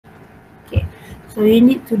So you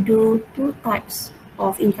need to do two types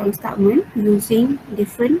of income statement using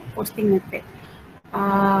different costing method.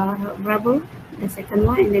 Variable, the second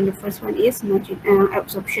one, and then the first one is margin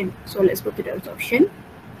absorption. So let's go to the absorption.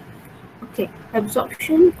 Okay,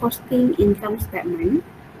 absorption costing income statement.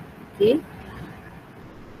 Okay,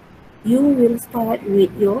 you will start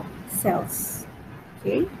with your sales.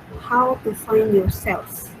 Okay, how to find your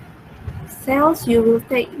sales? Sales, you will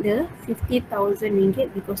take the 50,000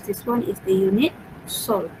 ringgit because this one is the unit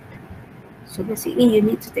sold. So basically, you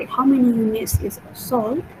need to take how many units is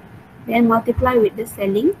sold, then multiply with the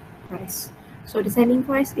selling price. So the selling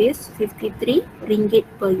price is 53 ringgit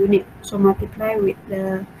per unit. So multiply with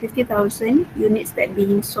the 50,000 units that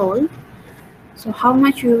being sold. So how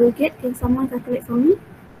much you will get? Can someone calculate for me?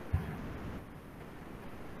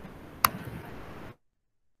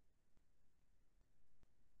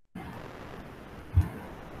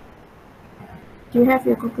 Do you have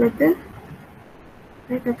your calculator?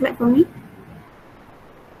 Can you calculate for me?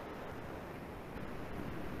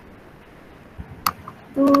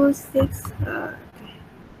 26.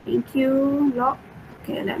 Thank you, log.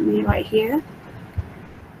 Okay, let me write here.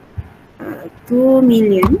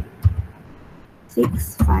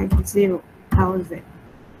 2,650,000.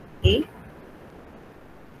 Okay.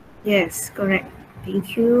 Yes, correct.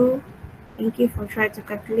 Thank you. Thank you for trying to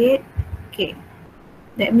calculate. Okay.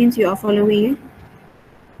 That means you are following.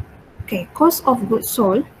 Okay, cost of goods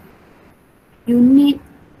sold. You need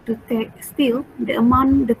to take still the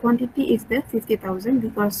amount, the quantity is the 50,000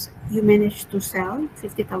 because you managed to sell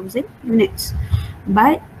 50,000 units.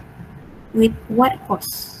 But with what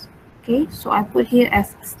cost? Okay, so I put here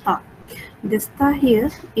as star. The star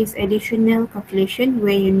here is additional calculation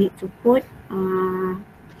where you need to put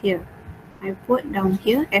here. I put down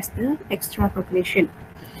here as the extra calculation.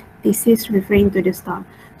 This is referring to the star.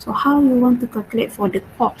 So how you want to calculate for the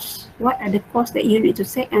costs? What are the costs that you need to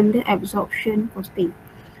set under absorption costing?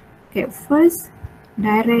 Okay, first,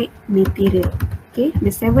 direct material. Okay,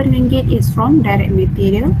 the 7 ringgit is from direct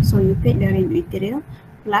material. So you take direct material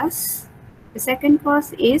plus the second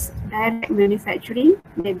cost is direct manufacturing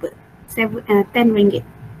labor, 10 ringgit.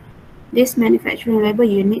 This manufacturing labor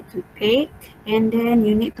you need to take and then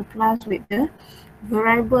you need to plus with the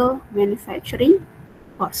variable manufacturing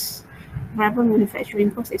cost. Variable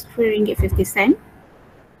manufacturing cost is 3 ringgit 50 cent.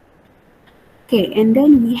 Okay, and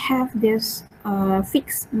then we have this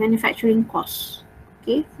fixed manufacturing cost.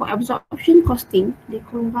 Okay, for absorption costing, they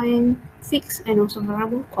combine fixed and also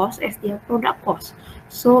variable cost as their product cost.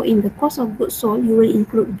 So in the cost of goods sold, you will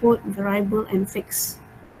include both variable and fixed.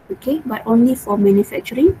 Okay, but only for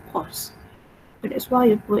manufacturing cost. So that's why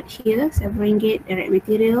you put here 7 ringgit direct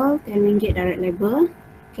material, 10 ringgit direct labor.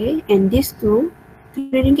 Okay, and these two,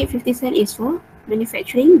 3 ringgit 50 cent is for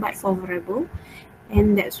manufacturing but for variable.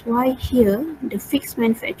 And that's why here the fixed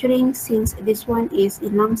manufacturing, since this one is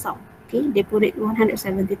in lump sum, okay, they put it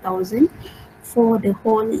 170,000 for the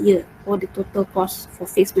whole year. For the total cost for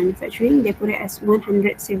fixed manufacturing, they put it as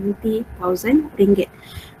 170,000 ringgit.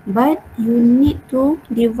 But you need to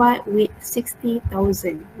divide with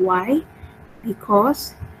 60,000. Why?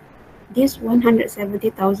 Because this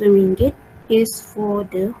 170,000 ringgit is for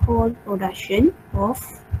the whole production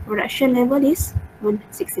level is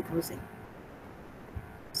 160,000.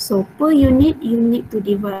 So per unit, you need to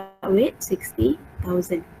divide with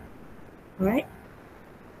 60,000. Alright.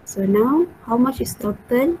 So now, how much is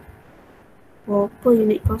total for per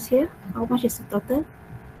unit cost here? How much is the total?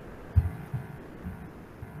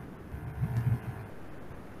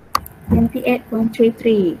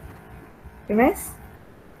 28.33. The rest?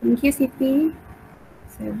 Thank you, Siti.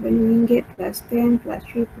 7 ringgit plus 10 plus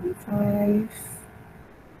 3.5.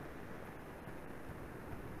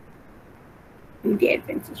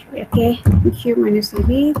 28.33. Okay. Thank you, minus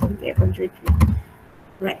CB. 28.33.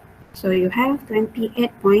 Right. So you have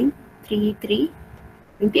 28.33.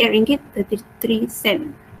 28 ringgit 33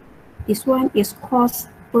 cent. This one is cost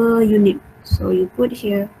per unit. So you put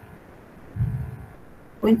here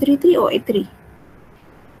 0.33 or 83?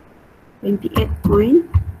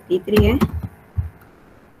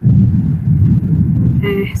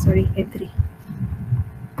 28.33 sorry, 83.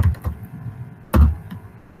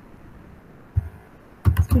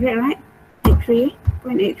 Is that right?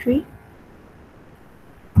 83.83.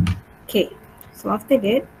 Okay. So after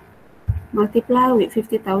that, multiply with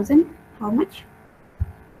 50,000. How much?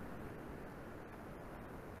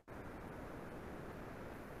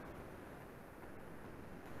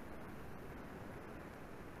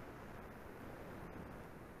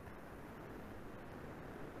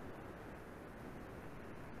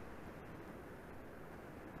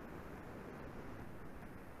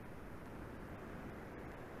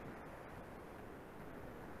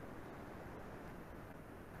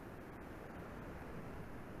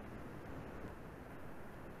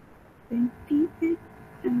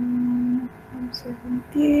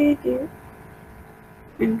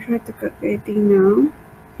 And try to calculating now.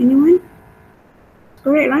 Anyone?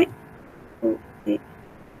 Correct, right? Okay.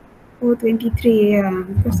 23, yeah.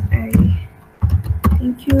 Because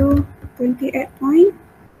thank you.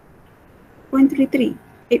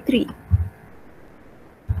 28.33.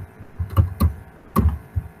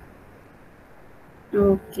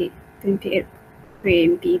 Okay.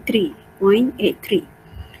 23.83.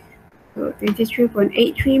 So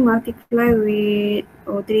 23.83 multiply with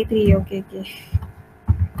 33. Okay.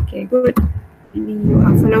 Okay, good. Meaning you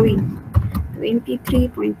are following.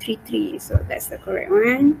 23.33. So that's the correct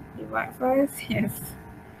one. Divide first. Yes.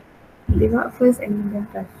 Divide first and then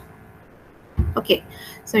plus. Okay.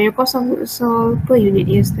 So your cost of goods sold per unit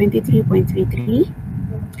is 23.33.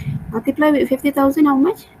 Multiply with 50,000, how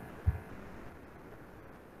much?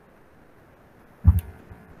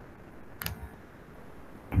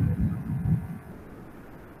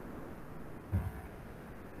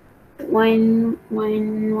 One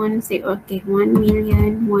say okay,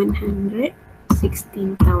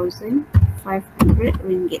 1,116,500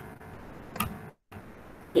 ringgit.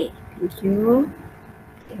 Okay, thank you.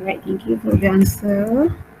 Alright, thank you for the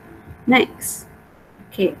answer. Next,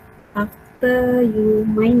 okay, after you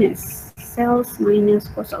minus sales minus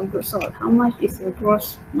cost of goods sold, how much is your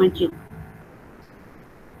gross margin?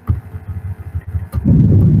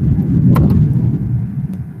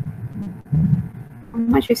 How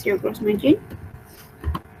much is your gross margin?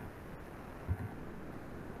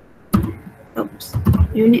 Oops,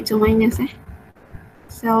 you need to minus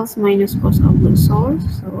sales minus cost of goods sold.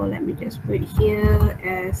 So let me just put here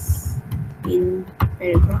as in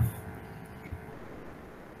paragraph.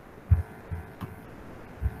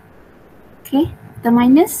 Okay, the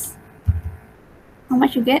minus, how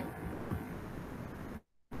much you get?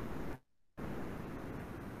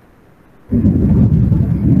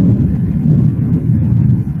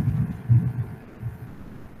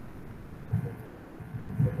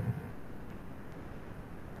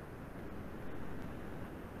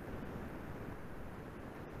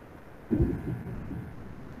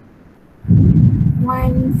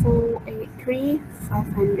 One four eight three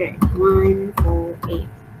 500.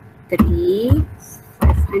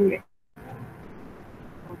 1,483,500.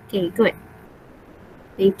 Okay, good.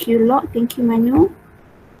 Thank you, Lot. Thank you, Manu.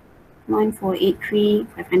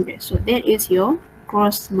 1,483,500. So that is your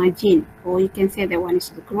gross margin, or you can say that one is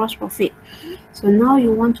the gross profit. So now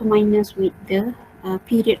you want to minus with the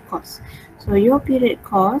period cost. So your period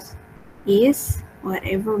cost is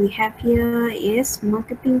whatever we have here is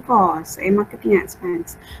marketing cost and marketing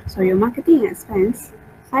expense. So your marketing expense,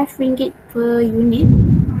 5 ringgit per unit.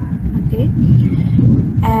 Okay,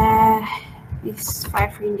 it's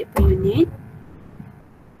 5 ringgit per unit.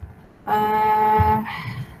 How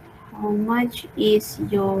much is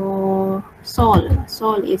your sold?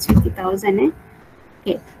 Sold is 50,000.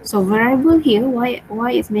 Okay, so variable here,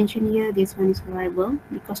 why is mentioned here? This one is variable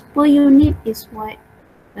because per unit is what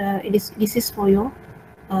this is for your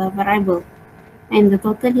variable, and the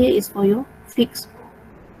total here is for your fixed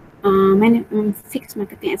fixed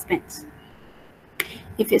marketing expense.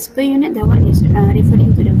 If it's per unit, that one is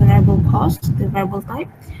referring to the variable cost, the variable type,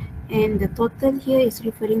 and the total here is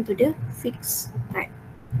referring to the fixed type.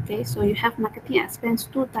 Okay, so you have marketing expense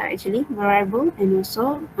two type actually, variable and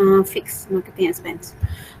also fixed marketing expense.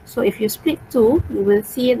 So if you split two, you will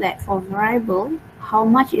see that for variable, how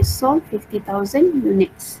much is sold? 50,000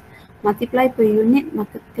 units. Multiply per unit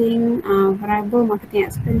marketing variable marketing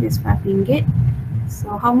expense is 5 ringgit.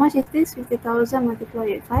 So how much is this? 50,000 multiplied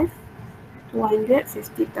with 5,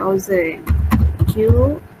 250,000. Thank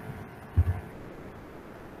you.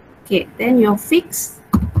 Okay, then your fixed,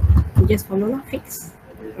 you just follow fixed.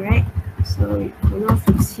 Right, so you follow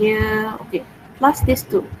fix here. Okay, plus this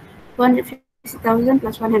two, 250,000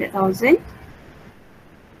 plus 100,000,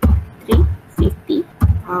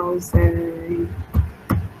 350,000.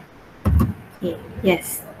 Okay,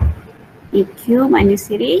 yes. EQ minus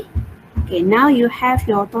CD. Okay, now you have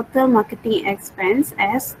your total marketing expense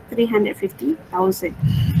as 350,000.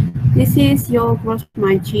 This is your gross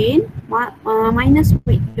margin minus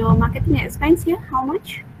with your marketing expense here. How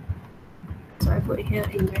much? So I put here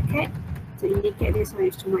in bracket to indicate this one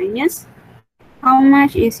is to minus. How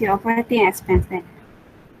much is your operating expense then?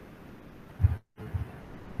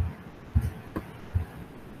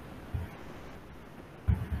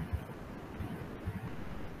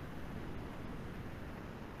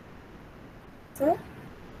 So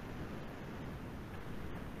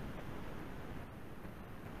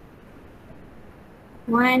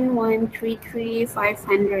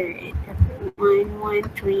 1,133,500.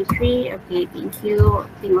 1,133. Okay, thank you. I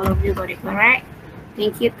think all of you got it correct.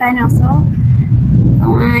 Thank you, Tan also.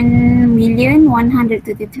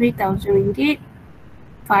 1,133,000 ringgit,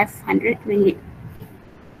 500 ringgit.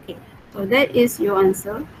 Okay, so that is your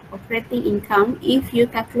answer. Operating income if you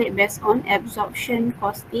calculate based on absorption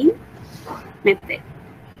costing method.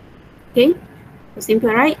 Okay, so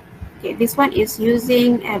simple, right? Okay, this one is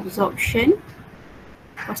using absorption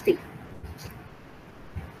costing.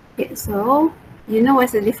 Okay, so you know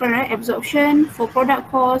what's the difference, right? Absorption for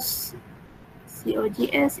product cost,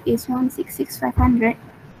 COGS is 166,500.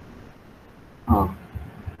 Oh,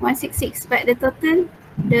 166, but the total,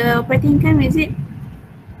 the operating income, is it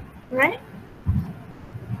right?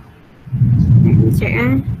 Let me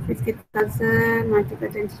check. 50,000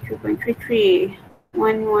 multiplied 23.33.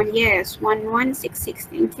 Yes, 1166.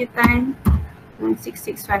 Thank you, time.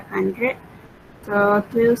 166,500. So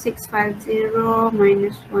 2650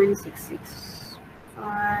 minus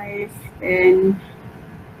 1665, then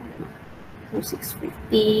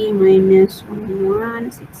 2650 minus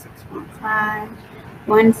 116615,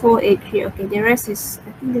 1483. Okay, the rest is,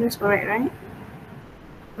 I think the rest correct, right?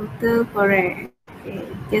 Total correct. Okay,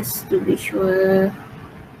 just to be sure.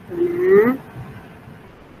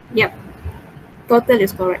 Yep, total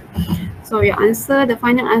is correct. So your answer, the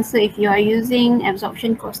final answer, if you are using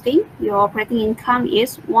absorption costing, your operating income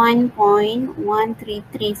is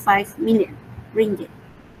 1.1335 million ringgit.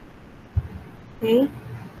 Okay,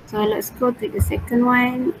 so let's go to the second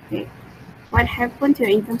one. Okay, what happened to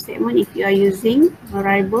your income statement if you are using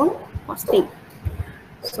variable costing?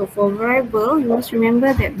 So for variable, you must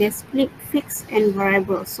remember that they split fixed and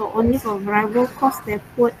variable. So only for variable cost they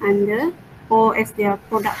put under or as their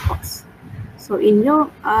product cost. So in your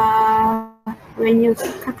when you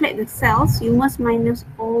calculate the sales, you must minus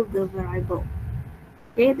all the variable.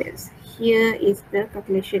 Okay, that's here is the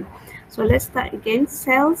calculation. So let's start again.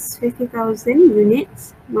 Sales 50,000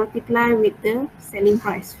 units multiply with the selling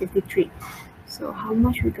price 53. So how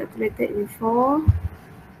much we calculated before?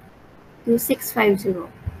 2650.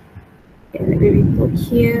 Okay, let me put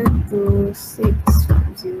here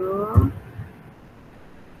 2650.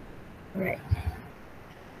 Right.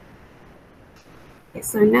 Okay,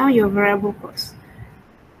 so now your variable cost.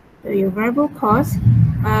 So your variable cost,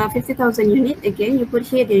 50,000 unit. Again, you put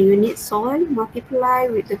here the unit sold multiply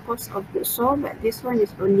with the cost of goods sold, but this one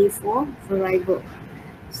is only for variable.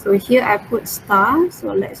 So here I put star.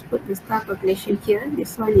 So let's put the star calculation here.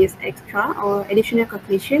 This one is extra or additional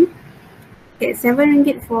calculation. Okay, 7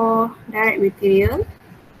 ringgit for direct material.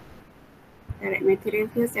 Direct material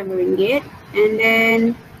here 7 ringgit, and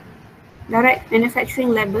then direct manufacturing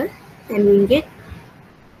labor 10 ringgit.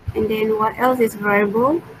 And then what else is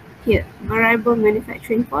variable? Here, variable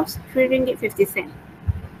manufacturing cost 3 ringgit 50 cent.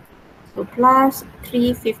 So plus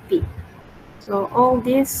 350. So all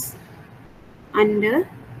this under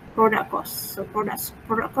product cost. So product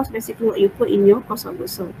cost basically what you put in your cost of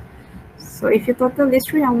goods sold. So if you total this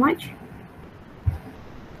three, how much?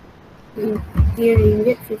 20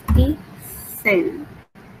 ringgit 50 cent.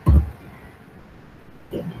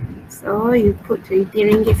 Okay. So you put 20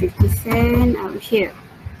 ringgit 50 cent out here.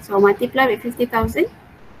 So multiply with 50,000.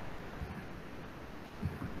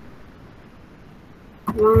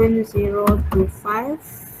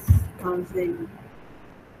 1,025,000.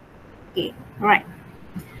 Okay, all right.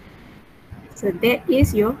 So that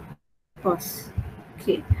is your cost.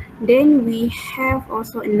 Okay, then we have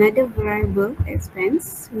also another variable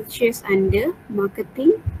expense which is under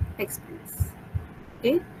marketing expense.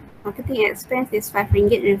 Okay, marketing expense is 5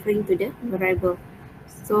 ringgit referring to the variable.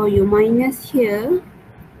 So you minus here.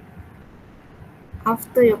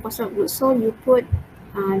 After your cost of goods sold, you put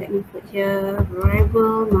let me put here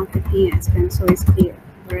variable marketing expense, so it's clear.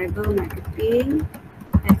 Variable marketing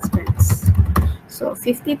expense. So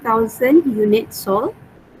 50,000 units sold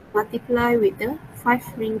multiply with the 5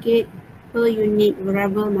 ringgit per unit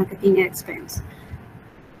variable marketing expense.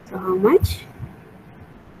 So how much?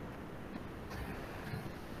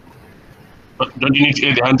 Don't you need to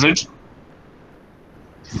add the 100?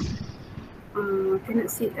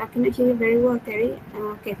 Cannot see. I cannot hear you very well, Terry.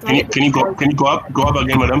 Okay. Can you go up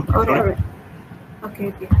again, madam? All right.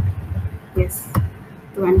 Okay. Yes.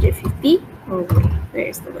 250. Oh wait, where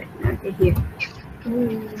is the word? Okay, here.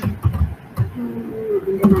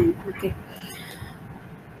 Underline. Okay.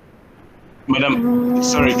 Madam,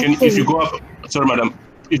 sorry. If you go up? Sorry, madam.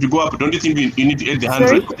 If you go up, don't you think you need to add the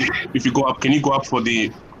 100? If you go up, can you go up for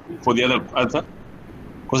the other answer?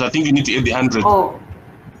 Because I think you need to add the 100. Oh.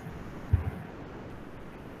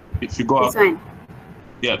 If you go up,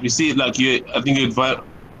 yeah, you see, like I think you got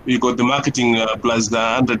the marketing plus the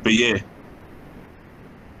 100 per year,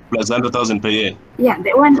 plus 100,000 per year. Yeah,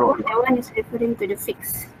 that one is referring to the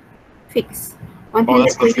fix. Oh,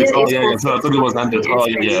 that's for fixed. Oh, yeah, yeah. So So I thought it was 100. Oh,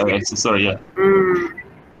 yeah, yeah. So, sorry, yeah.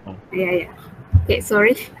 Yeah. Okay,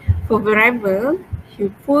 sorry. For variable,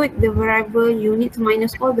 you put the variable, you need to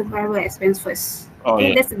minus all the variable expense first. Oh, Okay,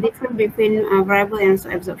 yeah. that's the difference between variable and also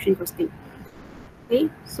absorption costing. Okay,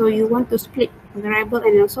 so you want to split variable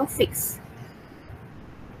and also fixed.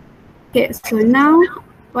 Okay, so now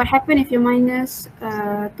what happens if you minus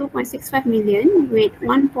 2.65 million with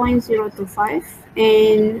 1.025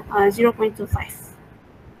 and 0.25?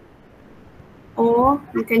 Or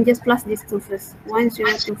you can just plus these two first.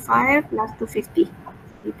 1025 plus 250.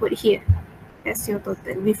 You put here. That's your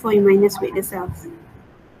total before you minus with the cells.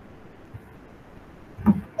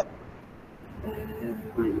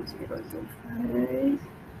 1025.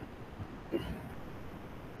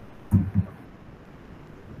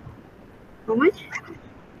 How much?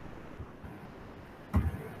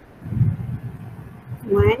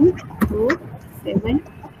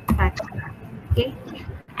 1275. Okay.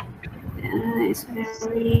 It's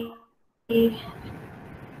very.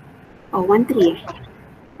 Oh, 13.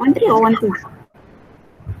 13 or 12?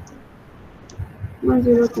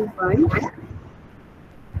 1025.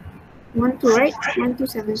 12, right?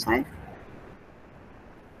 1275.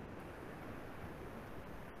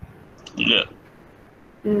 Yeah.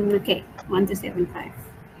 Okay, 1275.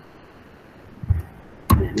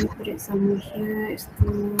 Let me put it somewhere here. It's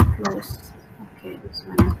too close. Okay, this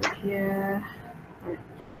one I put here.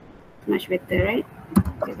 Much better, right?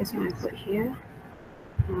 Okay, this one I put here.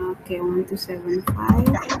 Okay,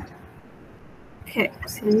 1275. Okay,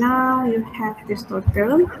 so now you have this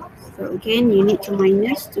total. So again, you need to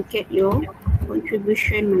minus to get your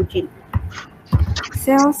contribution margin.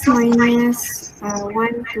 Sales minus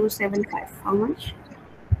 1275. How much?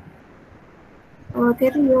 Oh,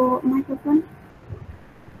 Terry, your microphone?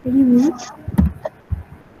 Can you mute?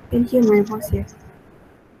 Can hear my voice here.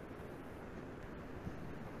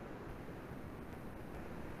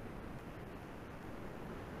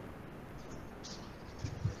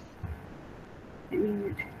 Let me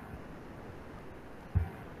mute.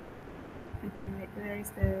 Okay, where is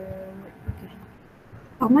the... Okay.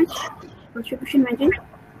 How much? Contribution margin?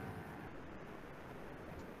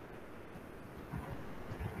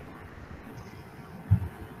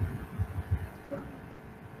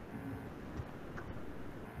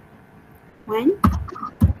 One,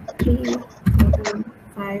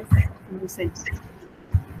 375%.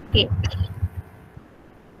 Okay.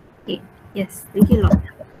 Okay. Yes. Thank you, Lord.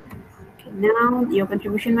 Okay. Now your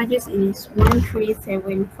contribution margin is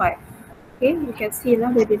 1375. Okay. You can see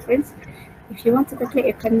now the difference. If you want to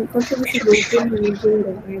calculate a contribution margin using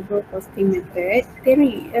the variable costing method,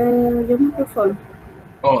 Terry, your microphone.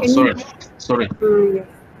 Oh, sorry. Sorry. Yes.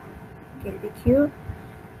 Okay. Thank you.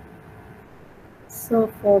 So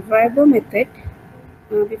for variable method,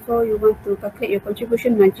 before you want to calculate your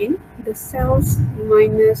contribution margin, the cells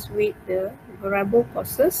minus with the variable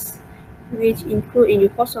costs, which include in your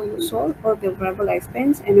cost of goods sold or the variable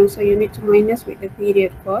expense, and also you need to minus with the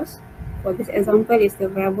period cost. For this example is the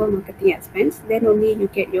variable marketing expense, then only you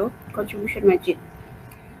get your contribution margin.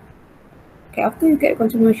 Okay, after you get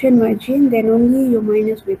contribution margin, then only you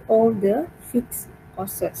minus with all the fixed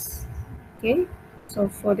costs. Okay, so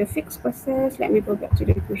for the fixed costs, let me go back to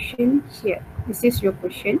the question here. This is your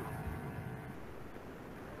question.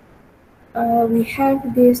 We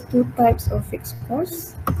have these two types of fixed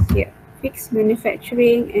costs here. Fixed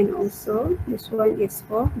manufacturing and also this one is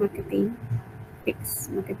for marketing.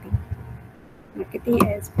 Fixed marketing. Marketing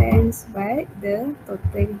expense, but the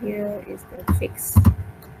total here is the fixed.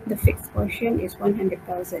 The fixed portion is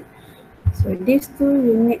 100,000. So these two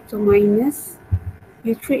you need to minus.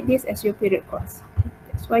 You treat this as your period cost.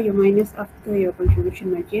 That's why you minus after your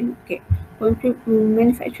contribution margin. Okay.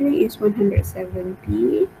 Manufacturing is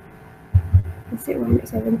 170. Is it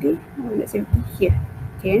 170? 170 here.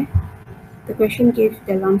 Okay. The question gives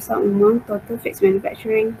the lump sum amount. Total fixed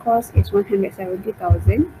manufacturing cost is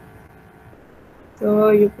 170,000. So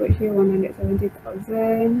you put here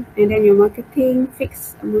 170,000, and then your marketing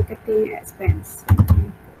fixed marketing expense.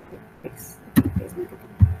 Fixed marketing.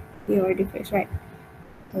 You already fixed, right?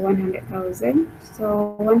 So 100,000.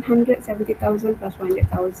 So 170,000 plus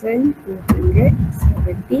 100,000,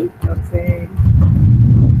 270,000.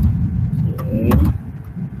 Okay.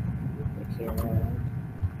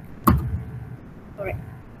 Alright.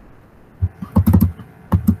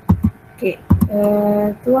 Okay.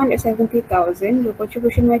 270,000. Your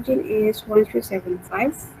contribution margin is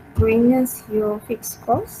 1375 minus your fixed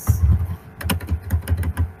cost.